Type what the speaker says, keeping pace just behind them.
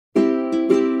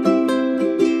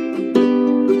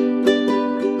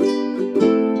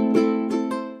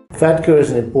FATCA is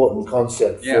an important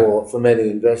concept for many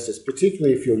investors,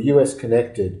 particularly if you're US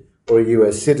connected or a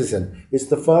US citizen. It's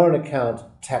the Foreign Account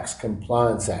Tax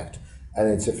Compliance Act, and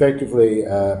it's effectively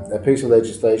a piece of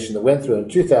legislation that went through in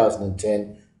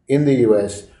 2010 in the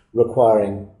US,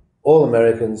 requiring all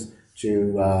Americans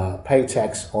to pay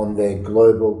tax on their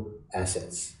global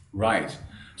assets. Right.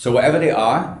 So wherever they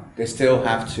are, they still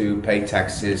have to pay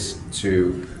taxes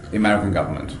to the American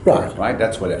government. Right. Right?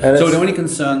 That's what it is. So it only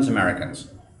concerns Americans,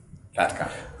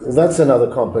 FATCA. Well, that's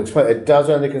another complex point. It does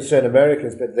only concern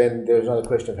Americans, but then there's another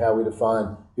question of how we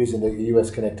define who's a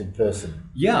US connected person.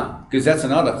 Yeah, because that's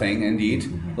another thing, indeed.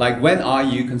 Like, when are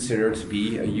you considered to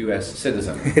be a US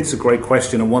citizen? It's a great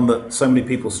question, and one that so many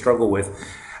people struggle with.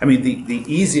 I mean, the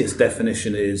easiest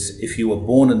definition is if you were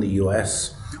born in the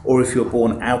US, or if you're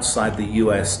born outside the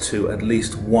US to at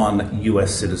least one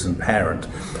US citizen parent.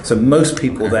 So most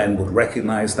people then would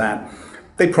recognize that.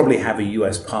 They probably have a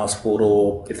US passport,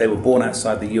 or if they were born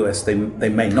outside the US, they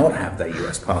may not have their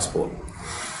US passport.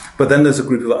 But then there's a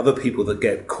group of other people that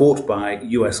get caught by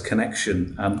US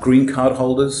connection, green card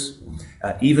holders,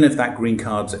 even if that green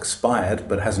card's expired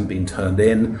but hasn't been turned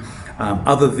in,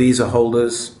 other visa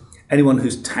holders, anyone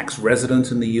who's tax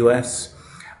resident in the US,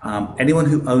 anyone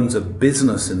who owns a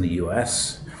business in the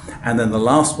US, and then the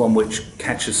last one, which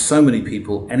catches so many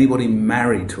people, anybody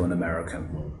married to an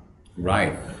American.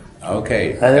 Right.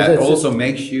 Okay. And that also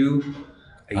makes you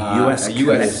a US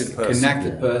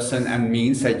connected person, and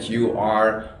means that you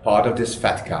are part of this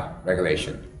FATCA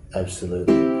regulation.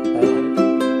 Absolutely.